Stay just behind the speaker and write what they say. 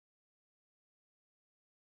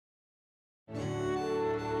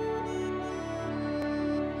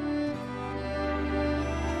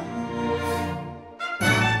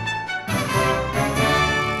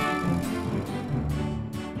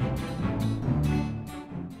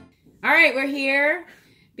All right, we're here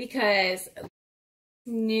because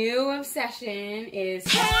new obsession is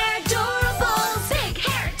Hairdorables, big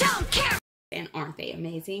hair, don't care. And aren't they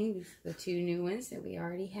amazing? These are the two new ones that we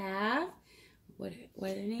already have. What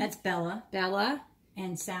are their names? That's Bella. Bella.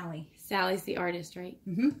 And Sally. Sally's the artist, right?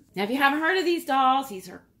 Mm-hmm. Now, if you haven't heard of these dolls, these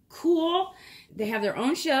are cool. They have their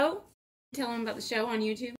own show. Tell them about the show on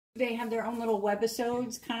YouTube. They have their own little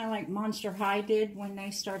webisodes, kind of like Monster High did when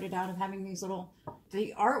they started out of having these little...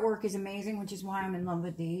 The artwork is amazing, which is why I'm in love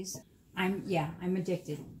with these. I'm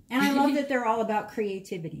addicted. And I love that they're all about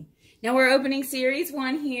creativity. Now, we're opening series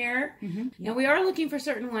 1 here. Mm-hmm. Yep. Now, we are looking for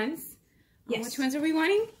certain ones. Yes. Which ones are we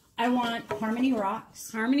wanting? I want Harmony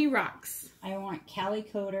Rocks. Harmony Rocks. I want Callie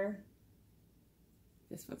Coder.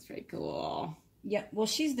 This one's pretty cool. Yep, well,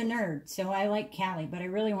 she's the nerd, so I like Callie, but I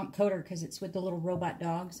really want Coder because it's with the little robot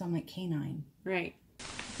dog, so I'm like K9. Right.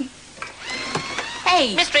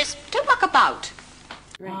 Hey, mistress, don't walk about.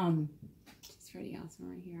 Right. It's pretty awesome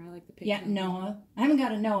right here. I like the picture. Yeah, Noah. I haven't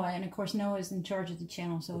got a Noah, and of course Noah's in charge of the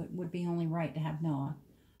channel, so it would be only right to have Noah.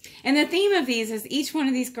 And the theme of these is each one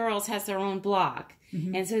of these girls has their own blog.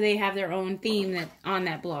 Mm-hmm. And so they have their own theme on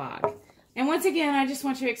that blog. And once again, I just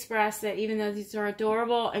want to express that even though these are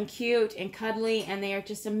adorable and cute and cuddly and they are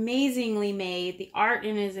just amazingly made, the art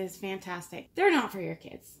in it is fantastic. They're not for your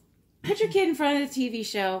kids. Put your kid in front of the TV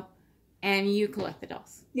show and you collect the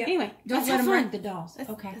dolls. Yeah. Anyway, Don't let them rent the dolls.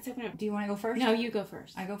 Okay. Let's open it. Do you want to go first? No, you go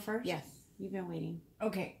first. I go first? Yes. You've been waiting.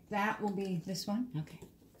 Okay, that will be this one. Okay.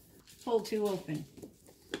 Pull two open.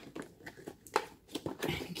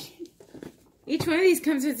 Each one of these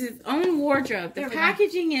comes with its own wardrobe. The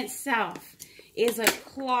packaging itself is a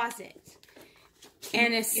closet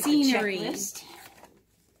and a scenery. Checklist,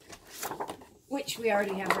 which we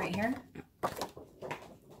already have right here.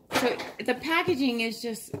 So the packaging is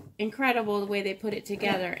just incredible the way they put it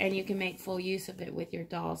together, and you can make full use of it with your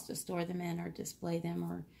dolls to store them in or display them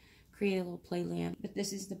or create a little playland. But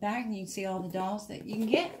this is the bag, and you can see all the dolls that you can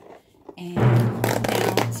get. And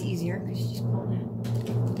now it's easier because you just pull that.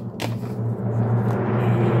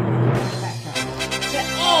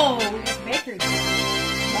 Oh, we got bakery.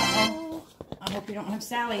 Uh-oh. I hope you don't have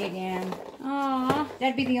Sally again. Aww.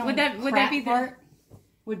 That'd be the only would that be part.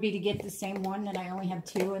 Would be to get the same one that I only have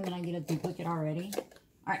 2, and then I get a duplicate already. All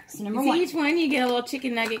right, so number 1. Each one you get a little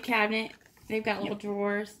chicken nugget cabinet. They've got little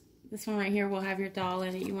drawers. This one right here will have your doll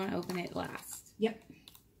in it. You want to open it last. Yep.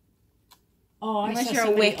 Oh, unless you're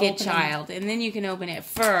a wicked child, and then you can open it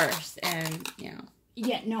first, and you know.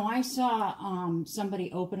 Yeah, no, I saw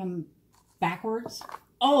somebody open them backwards.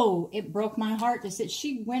 Oh, it broke my heart. They said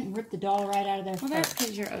she went and ripped the doll right out of there. Well, that's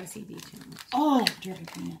because you're OCD challenge. Oh, dirty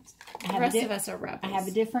pants. The rest of us are rebels. I have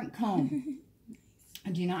a different comb.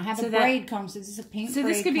 I do not have a braid comb, so this is a pink braid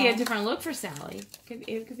this could comb. be a different look for Sally.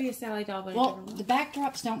 It could be a Sally doll, but a different look. The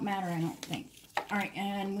backdrops don't matter, I don't think. All right,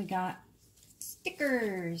 and we got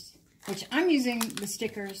stickers, which I'm using the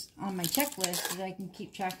stickers on my checklist so that I can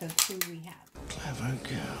keep track of who we have. Clever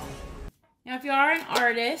girl. Now, if you are an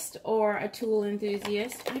artist or a tool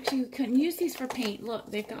enthusiast, actually, you couldn't use these for paint. Look,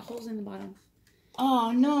 they've got holes in the bottom.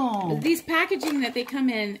 Oh, no. These packaging that they come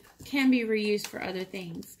in can be reused for other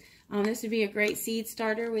things. This would be a great seed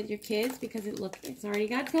starter with your kids because it's already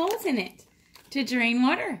got holes in it to drain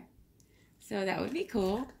water. So that would be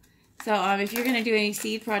cool. So if you're going to do any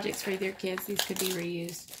seed projects for your kids, these could be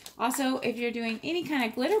reused. Also, if you're doing any kind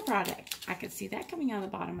of glitter product, I could see that coming out of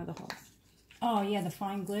the bottom of the holes. Oh, yeah, the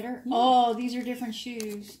fine glitter. Yeah. Oh, these are different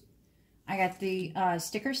shoes. I got the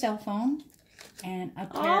sticker cell phone and a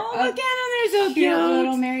pair of... look at them. They're so cute.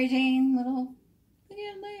 Little Mary Jane, look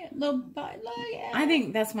at that. I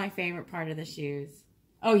think that's my favorite part of the shoes.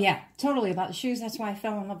 Oh, yeah, totally about the shoes. That's why I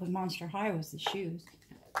fell in love with Monster High was the shoes.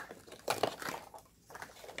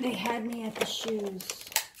 They had me at the shoes.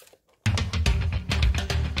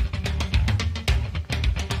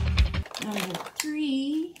 Number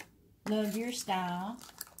 3. Love your style.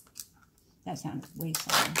 That sounds way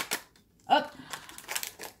silly. Oh,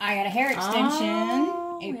 I got a hair extension.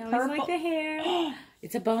 We always like the hair.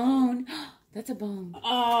 It's a bone. That's a bone.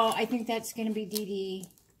 Oh, I think that's going to be Dee Dee.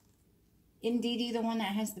 Isn't Dee Dee the one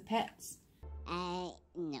that has the pets?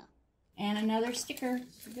 No. And another sticker.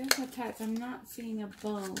 There's the pets. I'm not seeing a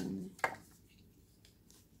bone.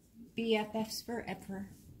 BFFs forever.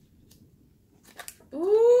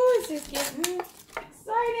 Ooh, this is getting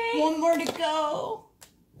exciting. One more to go.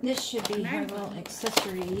 This should be her little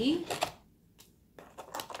accessory.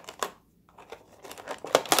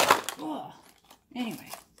 Oh, anyway.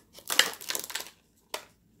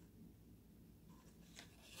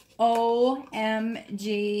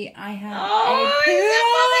 OMG, I have a poodle.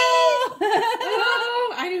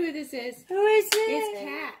 Oh, I know who this is. Who is this? It's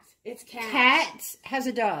Cat. It's Cat. Cat has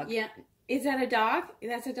a dog. Yeah. Is that a dog?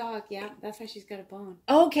 That's a dog. Yeah. That's why she's got a bone.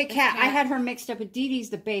 Okay, Cat. I had her mixed up with Dee Dee's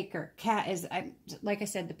the baker. Cat is, like I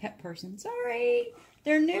said, the pet person. Sorry.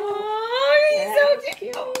 They're new. Oh, he's so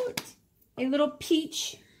cute. A little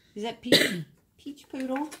peach. Is that peach? Peach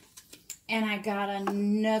poodle. And I got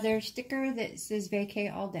another sticker that says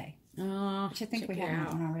vacay all day. Oh, which I think we have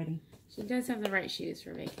that one already. She does have the right shoes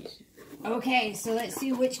for vacation. Okay, so let's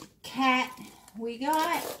see which cat we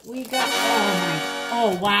got.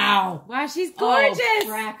 Oh wow. Wow, she's gorgeous. Oh,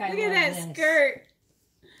 frack, Look at that this. skirt.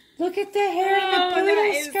 Look at the hair in the poodle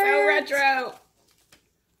that is skirt. so retro.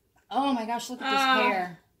 Oh my gosh, look at this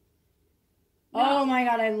hair. No. Oh my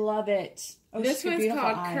god, I love it. Oh, This one's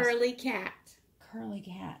called eyes. Curly Cat. Curly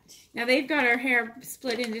Cat. Now they've got her hair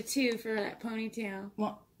split into two for that ponytail.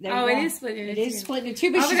 Well, it is split into two. It is split into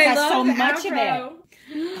two, but Oh, she's but I got so love the much of afro.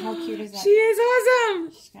 it. How cute is that? She is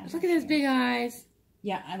awesome. got Look at those big eyes.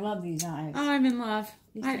 Yeah, I love these eyes. Oh, I'm in love.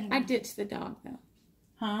 These I things. ditched the dog though.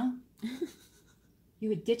 Huh? You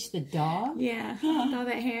would ditch the dog? Yeah, with all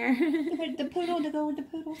that hair. The poodle to go with the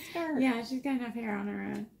poodle skirt. Yeah, she's got enough hair on her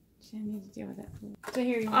own. She doesn't need to deal with that poodle. So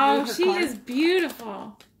here you Oh, she is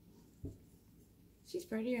beautiful. She's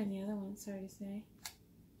prettier than the other one, sorry to say.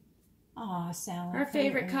 Aw, Sally. Her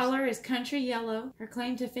favorite color is country yellow. Her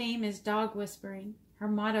claim to fame is dog whispering. Her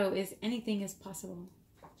motto is anything is possible.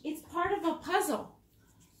 It's part of a puzzle.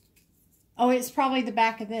 Oh, it's probably the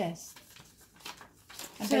back of this.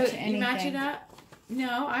 I So bet you match anything. it up?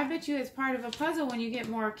 No, I bet you it's part of a puzzle. When you get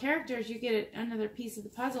more characters, you get another piece of the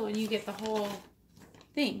puzzle and you get the whole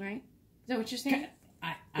thing, right? Is that what you're saying?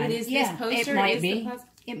 This poster? It might is be. the puzzle?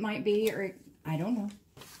 It might be, or I don't know.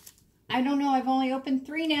 I don't know. I've only opened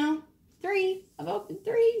 3 now. 3. I've opened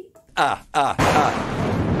 3.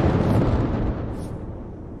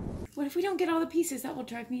 What if we don't get all the pieces? That will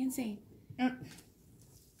drive me insane.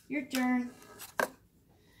 Your turn.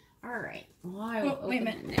 All right. Well, I will wait a open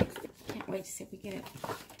minute. it next. Can't wait to see if we get a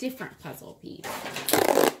different puzzle piece.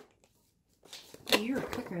 Well, you were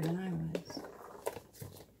quicker than I was.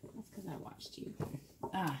 That's because I watched you.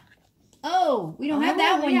 Oh, we don't have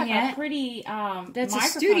that one we have yet. a pretty That's microphone. a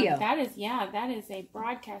studio. That is a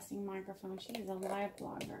broadcasting microphone. She is a live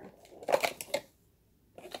blogger.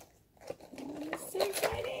 Oh, it's so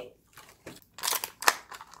exciting.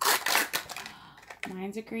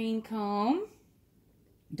 Mine's a green comb.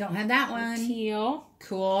 Don't have that one. Teal.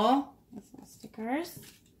 Cool. That's some stickers.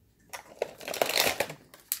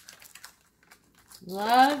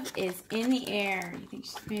 Love is in the air. You think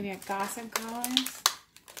she's maybe a gossip columns?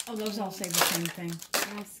 Oh, those all say the same thing.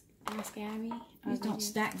 Ask Abby. These don't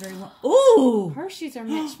stack very well. Ooh! Her shoes are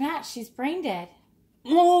matched. She's brain dead.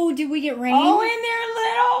 Oh, did we get rain? Oh, and they're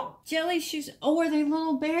little. Jelly shoes. Oh, are they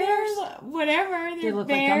little bears? They're whatever. They're look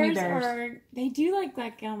bears, like gummy bears. Or they do look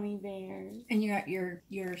like gummy bears. And you got your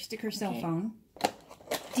sticker cell phone.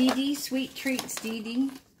 Dee Dee, sweet treats, Dee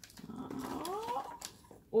Dee.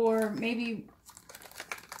 Or maybe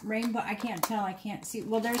rainbow. I can't tell. I can't see.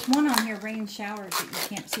 Well, there's one on here, rain showers, that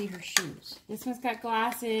you can't see her shoes. This one's got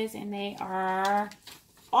glasses, and they are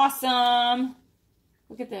awesome.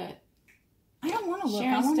 Look at the I don't want to look. I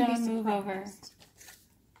Sharon want to be Stone move over. surprised.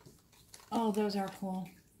 Oh, those are cool.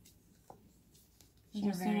 Those Sharon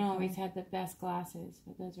are very Stone always cool. had the best glasses,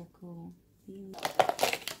 but those are cooler.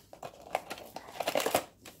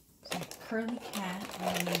 So, Curly Cat.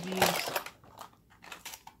 I'm going to use.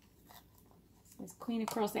 This Queen of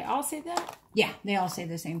Curls. They all say that? Yeah, they all say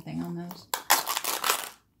the same thing on those.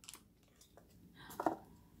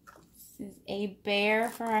 This is a bear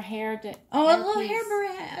for a hair. Oh, a little piece. hair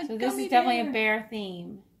bear. So this is definitely a bear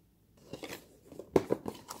theme.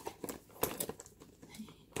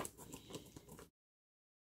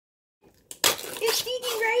 Is Dee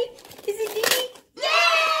Dee right? Is it Dee Dee?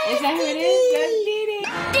 Yeah! Is that who it is? That's Dee Dee.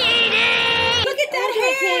 Look at that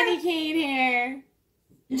Her hair. candy cane hair.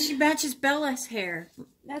 And she matches Bella's hair.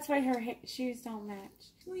 That's why her shoes don't match.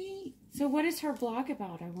 Sweet. So what is her blog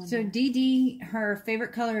about, I wonder? So Dee Dee, her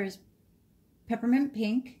favorite color is peppermint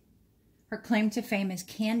pink. Her claim to fame is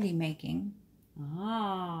candy making.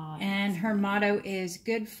 Ah. And her motto is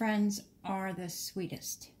good friends are the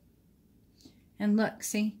sweetest. And look,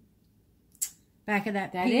 see? Back of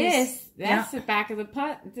that piece. That's the back of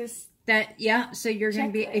the So you're going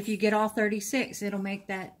to be, Checklist. if you get all 36, it'll make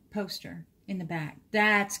that poster in the back.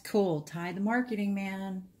 That's cool. Ty the marketing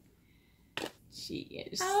man. She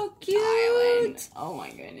is. How cute. Kaywyne. Oh my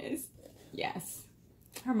goodness. Yes.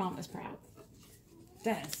 Her mom is proud.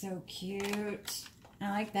 That's so cute. I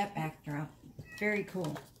like that backdrop. Very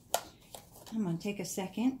cool. I'm going to take a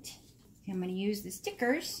second. I'm going to use the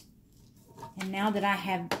stickers. And now that I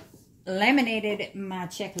have laminated my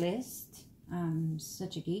checklist. I'm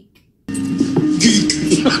such a geek.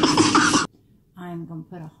 I'm going to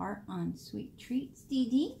put a heart on Sweet Treats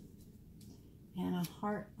DD. And a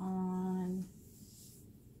heart on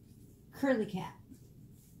Curly Cat.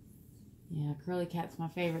 Yeah, Curly Cat's my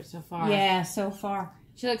favorite so far. Yeah, so far.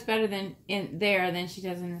 She looks better than than she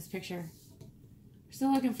does in this picture. We're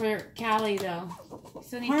still looking for Callie, though. We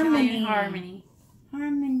still need Callie and Harmony.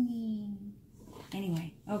 Harmony.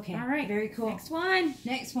 Anyway, okay. All right. Very cool. Next one.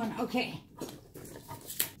 Next one. Okay.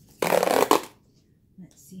 Let's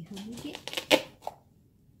see who we get.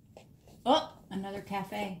 Oh, another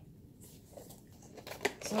cafe.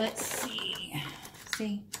 So let's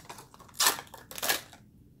see.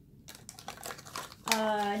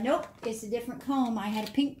 Nope, it's a different comb. I had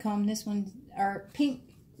a pink comb. This one, or pink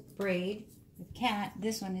braid with cat.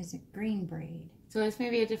 This one is a green braid. So it's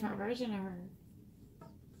maybe a different version of her.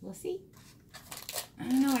 We'll see. I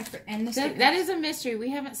don't know. And that is a mystery. We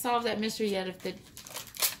haven't solved that mystery yet. If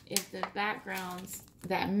the backgrounds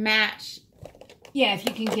that match. Yeah, if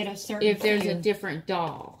you can get a certain. If there's a different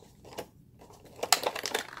doll.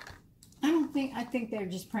 I think they're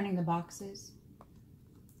just printing the boxes.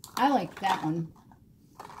 I like that one.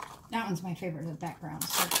 That one's my favorite of the background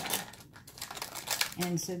so far.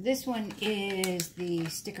 And so this one is the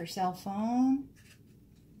sticker cell phone.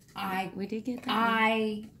 We did get that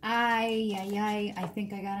I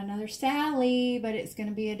think I got another Sally, but it's going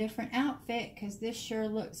to be a different outfit because this sure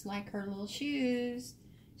looks like her little shoes.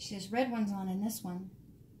 She has red ones on in this one.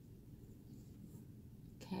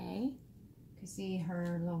 Okay. You can see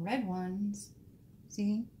her little red ones.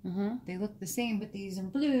 See? They look the same, but these are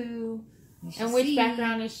blue. And which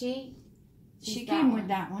background is she? She came with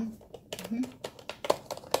that one.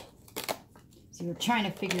 So we're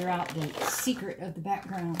trying to figure out the secret of the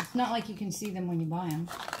background. It's not like you can see them when you buy them.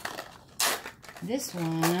 This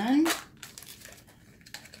one,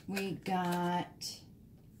 we got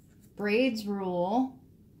Braids Rule.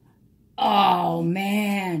 Oh,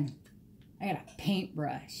 man. I got a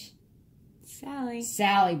paintbrush.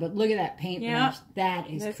 Sally, but look at that paintbrush. Yep.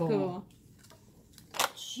 That's cool.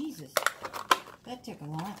 Jesus. That took a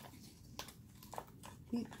lot.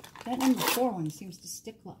 That number 4 one seems to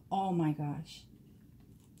stick like... Oh, my gosh.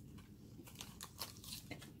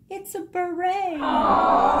 It's a beret.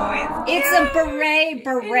 Oh, it's a beret.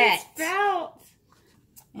 It's felt.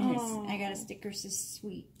 And I got a sticker says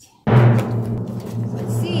sweet.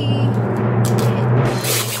 Let's see.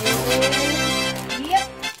 Yep.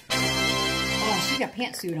 Oh, she got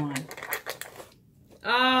pantsuit on.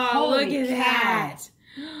 Oh, holy look at that.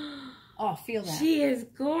 Oh, feel that. She is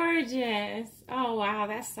gorgeous. Oh, wow.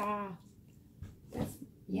 That's soft. That's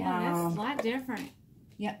a lot different.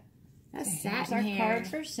 Yep. That's satin satin hair. Card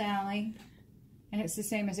for Sally. And it's the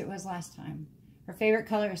same as it was last time. Her favorite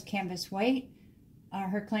color is canvas white.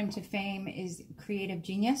 Her claim to fame is creative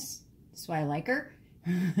genius. That's why I like her.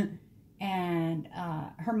 And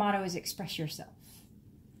her motto is express yourself.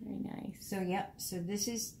 Very nice. So, yep. So this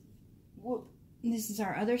is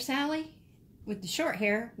our other Sally with the short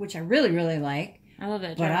hair, which I really, really like. I love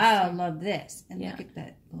that dress. But I love this. And look at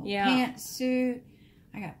that little pantsuit.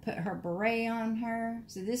 I got to put her beret on her.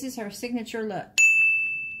 So this is her signature look.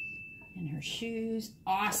 And her shoes.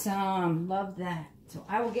 Awesome. Love that. So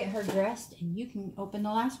I will get her dressed and you can open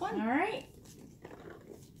the last one. All right.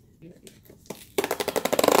 Here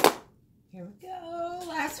we go.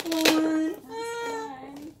 Last one.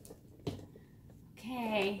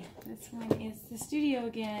 Okay. This one is the studio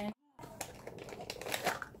again.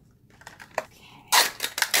 Okay.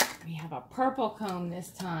 We have a purple comb this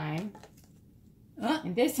time.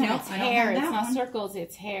 And this time it's hair. It's not circles,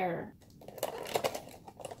 it's hair.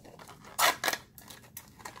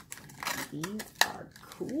 These are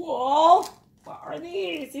cool. What are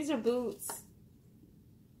these? These are boots.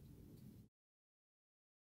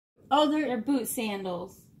 Oh, they're boot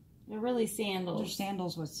sandals. They're really sandals. They're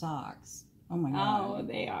sandals with socks. Oh my god. Oh,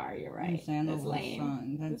 they are. You're right. Sandals with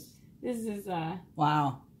socks. This is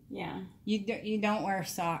wow. Yeah. You don't wear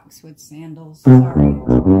socks with sandals. Sorry.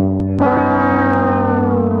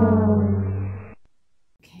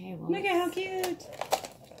 Okay, well, look at how cute.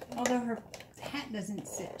 Although her hat doesn't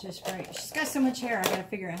sit just right. She's got so much hair. I gotta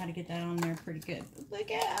figure out how to get that on there pretty good. But look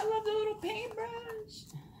at, I love the little paintbrush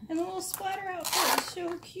and the little splatter outfit. It's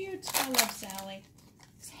so cute. I love Sally.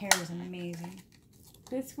 This hair is amazing.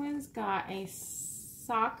 This one's got a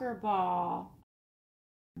soccer ball.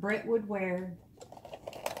 Britt would wear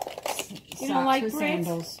you don't like with Brit?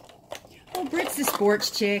 Sandals. Well, Britt's a sports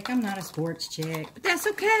chick. I'm not a sports chick. But that's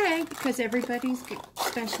okay because everybody's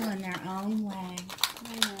special in their own way.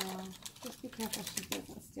 I know. Just be careful she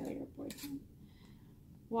doesn't steal your boyfriend.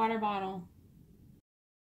 water bottle.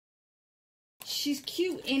 She's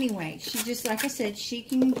cute anyway. She just, like I said, she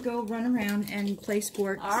can go run around and play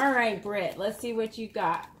sports. All right, Britt. Let's see what you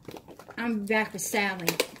got. I'm back with Sally.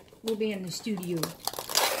 We'll be in the studio.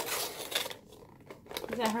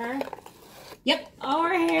 Is that her? Yep. Oh,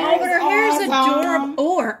 her hair Oh, but her hair is awesome. adorable.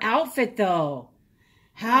 Oh, her outfit, though.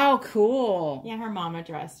 How cool. Yeah, her mama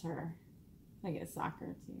dressed her. Like at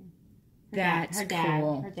soccer, too. That's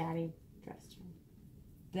cool. Her daddy dressed her.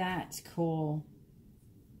 That's cool.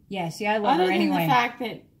 Yeah, see, I love Other her than anyway. the fact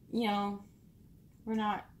that, you know, we're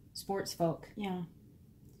not Sports folk. Yeah.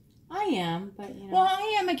 I am, but, you know. Well,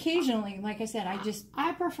 I am occasionally. Like I said,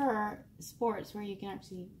 I prefer sports where you can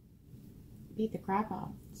actually beat the crap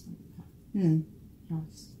out. You know,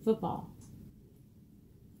 it's football.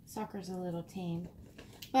 Soccer's a little tame.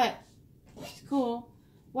 But she's cool.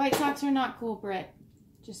 White Sox are not cool, Britt.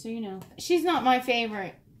 Just so you know. She's not my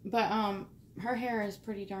favorite, but her hair is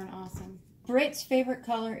pretty darn awesome. Britt's favorite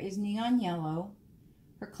color is neon yellow.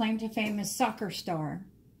 Her claim to fame is soccer star.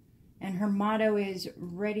 And her motto is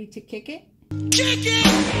ready to kick it. Kick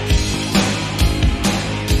it!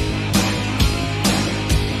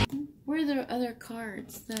 Where are the other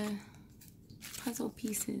cards? The puzzle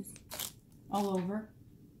pieces. All over.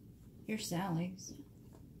 Here's Sally's.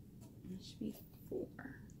 There should be 4.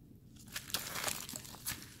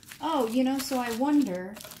 Oh, you know, so I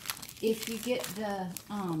wonder if you get the,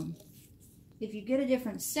 if you get a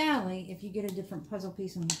different Sally, if you get a different puzzle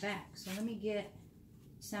piece on the back. So let me get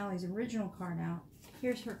Sally's original card out.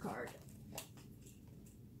 Here's her card.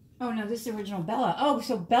 Oh, no, this is the original Bella. Oh,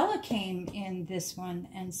 so Bella came in this one,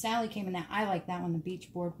 and Sally came in that. I like that one, the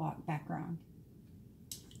beach boardwalk background.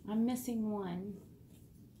 I'm missing one.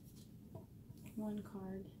 One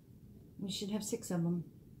card. We should have 6 of them.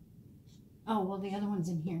 Oh, well, the other one's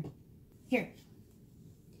in here. Here.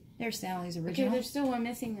 There's Sally's original. Okay, there's still one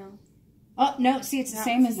missing, though. Oh, no, see, it's the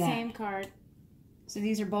same as that. Same card. So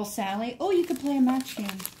these are both Sally. Oh, you could play a match game.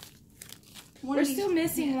 We're still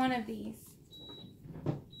missing one of these.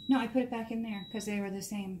 No, I put it back in there because they were the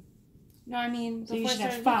same. No, I mean, So you before I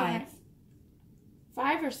should have started looking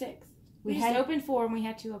 5. at- 5 or 6? We We had- just opened 4 and we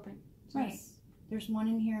had 2 open. So Right. that's- There's one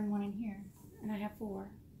in here and one in here. And I have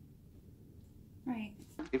 4. Right.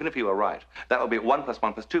 Even if you were right, that would be 1 +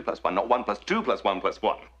 1 + 2 + 1, not 1 + 2 + 1 +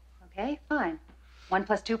 1. Okay, fine. 1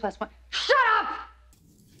 + 2 + 1. Shut up!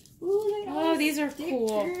 Ooh, Oh, these are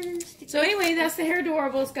cool. So anyway, that's the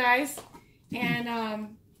Hairdorables, guys.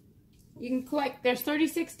 And you can collect, there's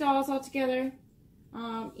 36 dolls altogether.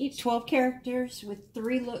 Each 12 characters with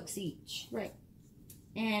 3 looks each. Right.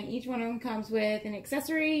 And each one of them comes with an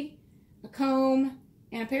accessory, a comb,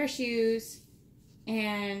 and a pair of shoes,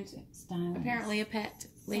 and Stylish. apparently a pet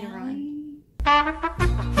later on.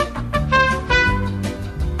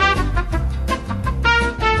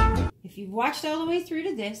 If you've watched all the way through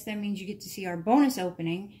to this, that means you get to see our bonus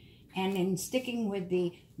opening. And in sticking with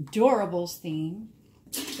the Doorables theme,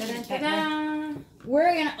 Ta-da!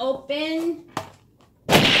 we're going to open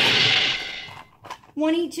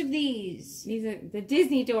one each of these. These are the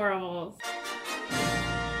Disney Doorables.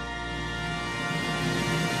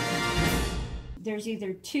 There's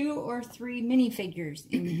either 2 or 3 minifigures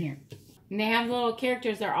in here. And they have little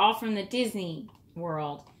characters. They're all from the Disney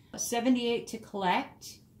world. 78 to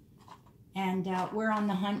collect. And we're on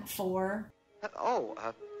the hunt for...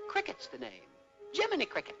 Cricket's the name. Jiminy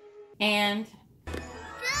Cricket. And...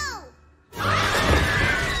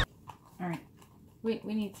 All right. Wait,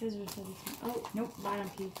 we need scissors for this one. Oh, Nope. bottom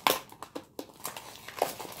piece.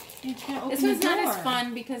 It's gonna open This the one's not door. as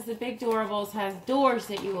fun because the big Doorables has doors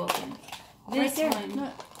that you open. This right there.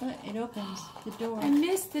 one... Look, it opens the door. I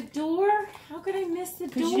missed the door? How could I miss the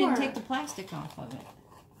door? Because you didn't take the plastic off of it.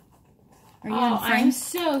 Are you Oh, on I'm Friends?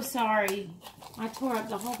 so sorry. I tore up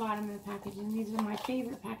the whole bottom of the package, and these are my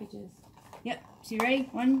favorite packages. Yep. So you ready?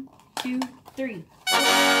 1, 2, 3. Oh,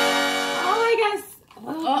 I guess.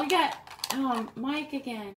 Oh, Oh. we got Mike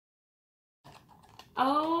again.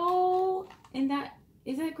 Oh, and that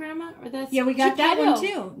is that Grandma or that's Yeah, we got that Geppetto? one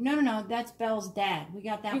too. No, that's Belle's dad. We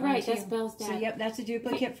got that You're one right, too. that's Belle's dad. So yep, that's a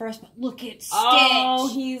duplicate for us. But look at Stitch. Oh,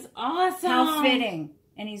 he's awesome. How fitting.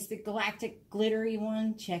 And he's the galactic glittery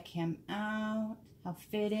one. Check him out. How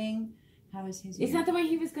fitting. How is his Is ear? that the way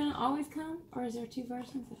he was gonna always come, or is there 2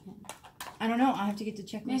 versions of him? I don't know. I'll have to get the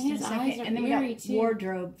checklist Man, in a his second. eyes are And then we eerie, got too.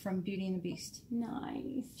 Wardrobe from Beauty and the Beast.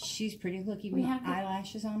 Nice. She's pretty. Look, even We the have to-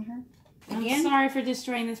 eyelashes on her. I'm Again? sorry for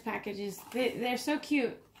destroying this packages. They're so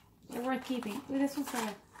cute. They're worth keeping. Ooh, this one's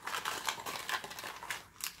better.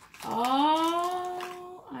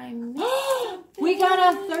 Oh, I missed something. We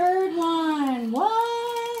got a third one. What?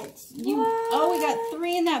 What? Oh, we got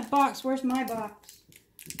 3 in that box. Where's my box?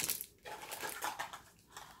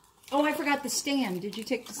 Oh, I forgot the stand. Did you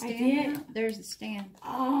take the stand? I did. out? There's the stand.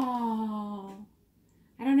 Oh.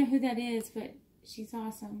 I don't know who that is, but she's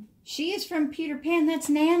awesome. She is from Peter Pan. That's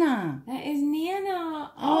Nana. That is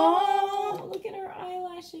Nana. Oh. Look at her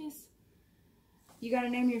eyelashes. You got to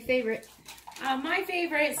name your favorite. My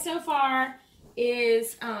favorite so far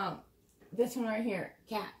is this one right here.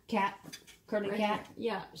 Cat. Curly Right cat.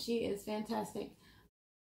 here. Yeah, she is fantastic.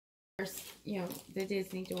 You know, the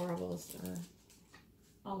Disney Doorables are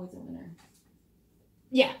always a winner.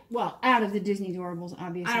 Yeah, well, out of the Disney Doorables,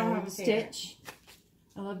 obviously. I don't love have the a favorite. Stitch.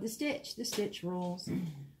 I love the Stitch. The Stitch rolls.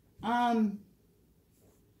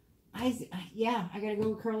 Yeah, I gotta go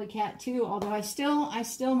with Curly Cat too. Although I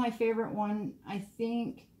still my favorite one. I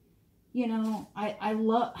think, you know, I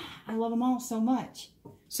love them all so much.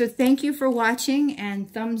 So thank you for watching,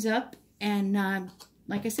 and thumbs up, and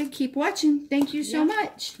like I said, keep watching. Thank you so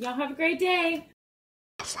much. Y'all have a great day.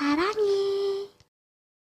 사랑해.